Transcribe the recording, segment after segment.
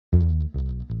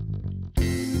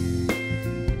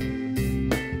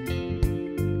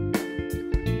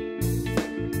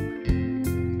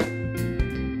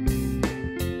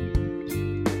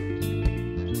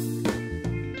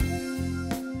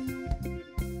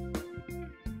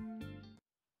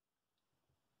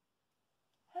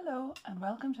Hello and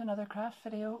welcome to another craft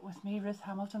video with me, Ruth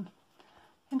Hamilton.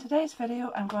 In today's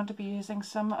video I'm going to be using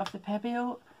some of the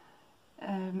Pebeo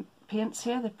paints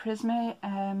here, the Prisme,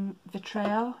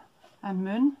 Vitrail and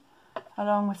Moon,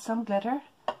 along with some glitter,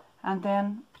 and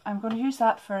then I'm going to use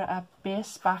that for a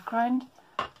base background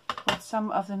with some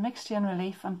of the Mixtion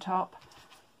relief on top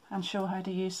and show how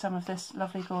to use some of this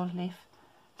lovely gold leaf.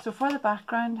 So for the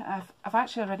background I've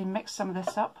actually already mixed some of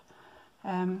this up.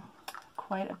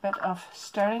 Quite a bit of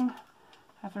stirring.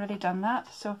 I've already done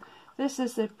that. So this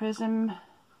is the Prisme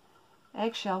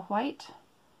Eggshell White,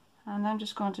 and I'm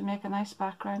just going to make a nice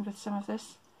background with some of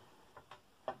this.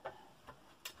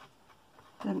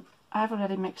 Then I've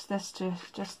already mixed this to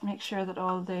just make sure that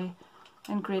all the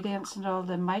ingredients and all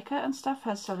the mica and stuff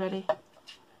has already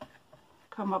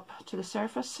come up to the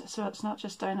surface, so it's not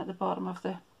just down at the bottom of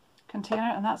the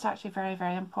container, and that's actually very,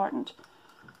 very important.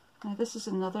 Now this is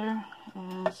another,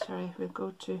 we'll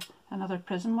go to another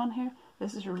Prisme one here.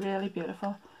 This is a really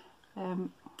beautiful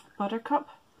Buttercup,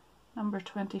 number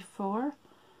 24.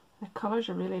 The colours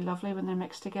are really lovely when they're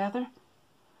mixed together.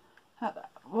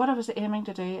 What I was aiming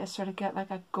to do is sort of get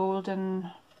like a golden,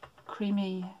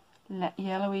 creamy,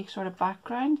 yellowy sort of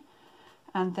background,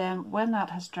 and then when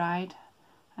that has dried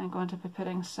I'm going to be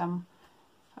putting some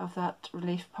of that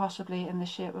relief possibly in the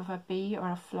shape of a bee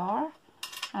or a flower,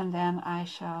 and then I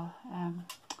shall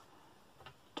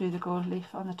do the gold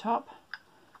leaf on the top.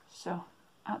 So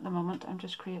at the moment I'm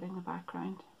just creating the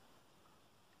background.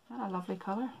 What a lovely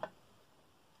colour.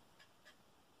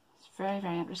 It's very,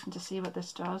 very interesting to see what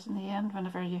this does in the end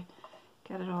whenever you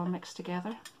get it all mixed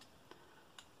together.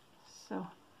 So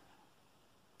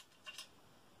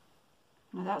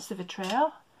now that's the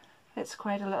Vitrail. It's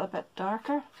quite a little bit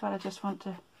darker, but I just want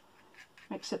to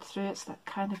mix it through. It's that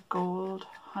kind of gold,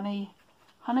 honey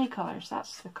colours.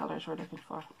 That's the colours we're looking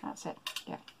for. That's it.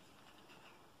 Yeah,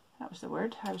 that was the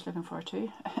word I was looking for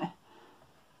too. Yeah,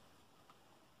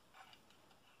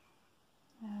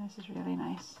 this is really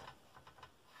nice.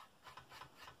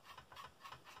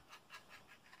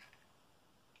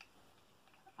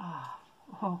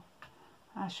 Oh,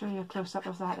 I'll show you a close-up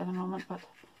of that in a moment, but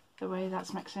the way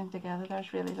that's mixing together there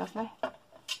is really lovely.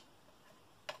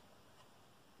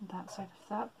 That's out of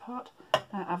that pot.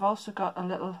 Now I've also got a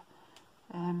little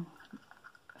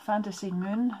Fantasy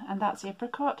Moon, and that's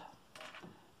Apricot,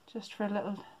 just for a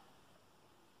little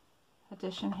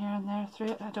addition here and there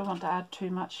through it. I don't want to add too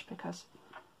much because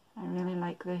I really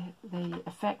like the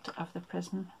effect of the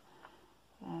Prisme.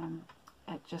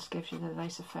 It just gives you the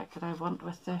nice effect that I want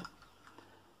with the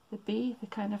bee, the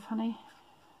kind of honey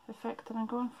effect that I'm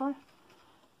going for.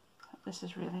 This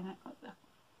is really nice.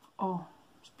 Oh,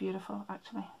 it's beautiful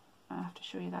actually. I have to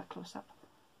show you that close up.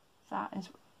 That is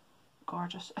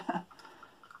gorgeous.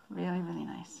 Really, really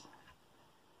nice.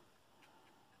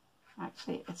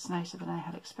 Actually, it's nicer than I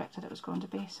had expected it was going to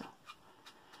be, so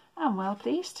I'm well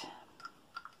pleased.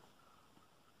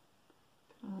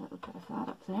 Put a little bit of that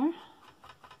up there.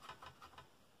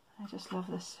 I just love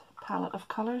this palette of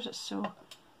colours. It's so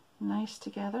nice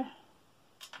together.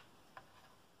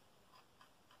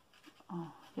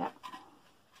 Oh, yep.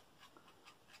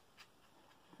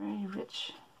 Very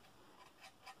rich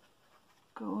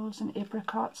golds and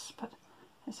apricots, but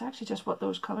it's actually just what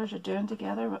those colours are doing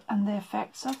together and the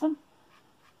effects of them.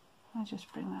 I'll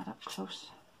just bring that up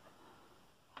close.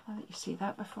 I'll let you see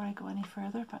that before I go any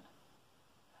further, but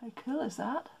how cool is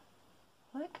that?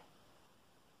 Look.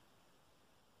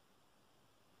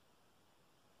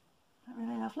 Isn't that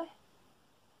really lovely?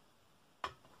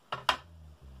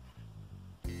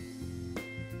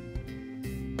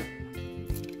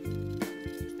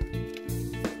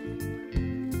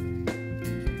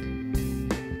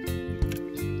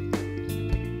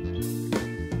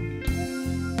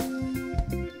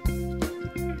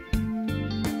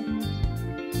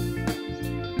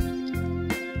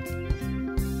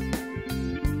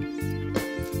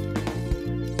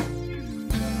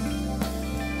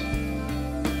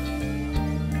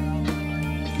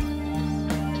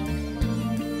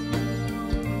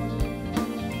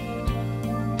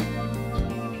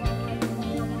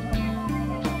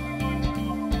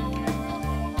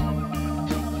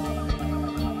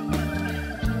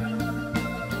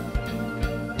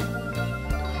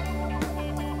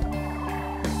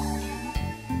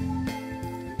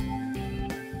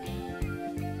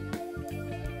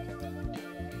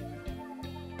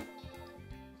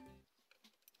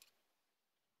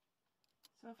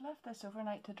 So I've left this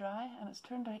overnight to dry, and it's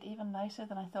turned out even nicer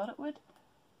than I thought it would.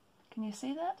 Can you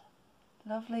see that?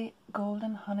 Lovely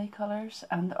golden honey colours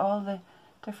and all the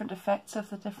different effects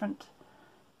of the different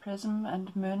Prisme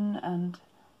and Moon and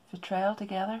Vitrail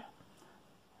together.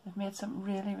 They've made some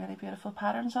really, really beautiful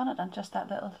patterns on it, and just that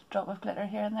little drop of glitter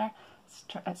here and there,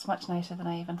 it's much nicer than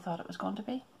I even thought it was going to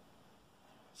be.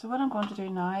 So what I'm going to do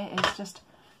now is just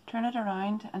turn it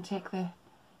around and take the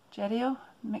Gedeo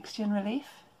Mixtion Relief.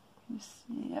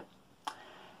 Yep.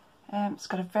 It's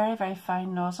got a very, very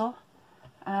fine nozzle,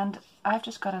 and I've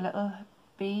just got a little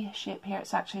bee shape here.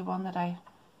 It's actually one that I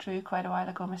drew quite a while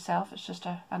ago myself. It's just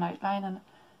an outline, and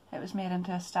it was made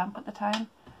into a stamp at the time.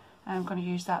 I'm going to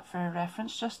use that for a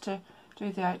reference, just to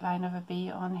do the outline of a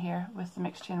bee on here with the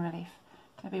Mixtion Relief,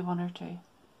 maybe one or two.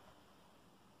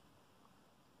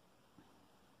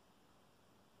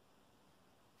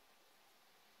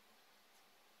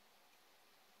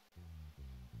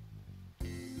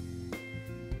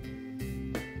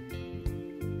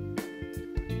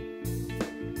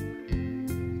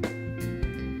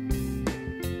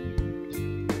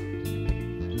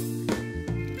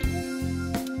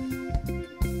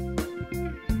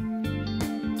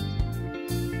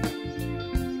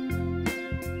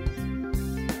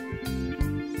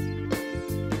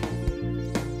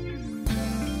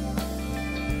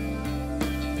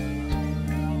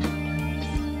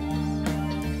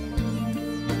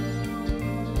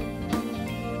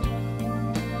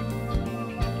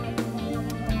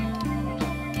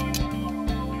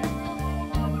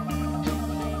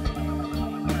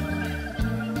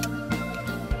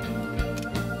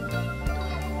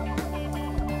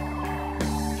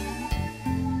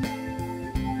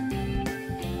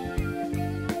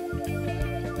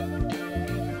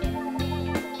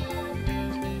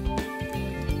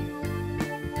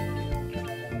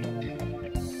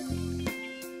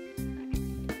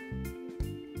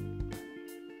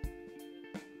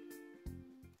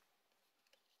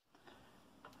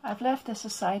 I've left this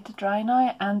aside to dry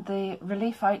now, and the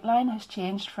relief outline has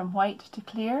changed from white to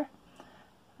clear,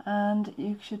 and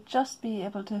you should just be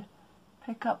able to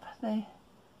pick up the,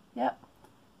 yep,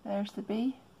 there's the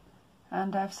bee,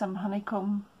 and I have some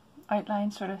honeycomb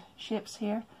outline sort of shapes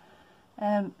here.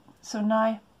 So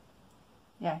now,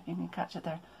 yeah, you can catch it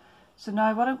there. So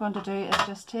now what I'm going to do is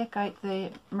just take out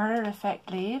the mirror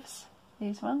effect leaves,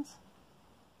 these ones,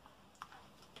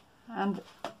 and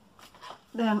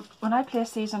then when I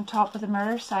place these on top of the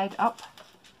mirror side up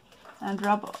and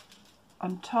rub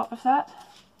on top of that,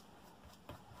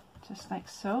 just like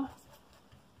so.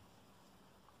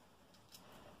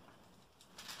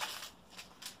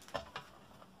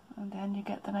 And then you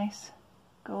get the nice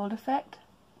gold effect.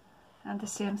 And the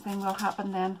same thing will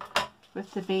happen then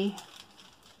with the bee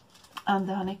and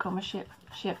the honeycomb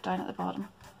shape down at the bottom.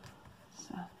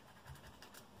 So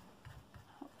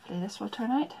hopefully this will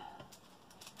turn out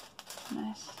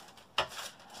nice.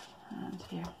 And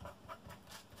here.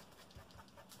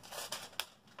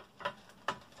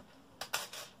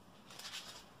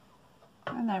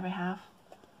 And there we have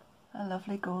a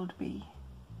lovely gold bee.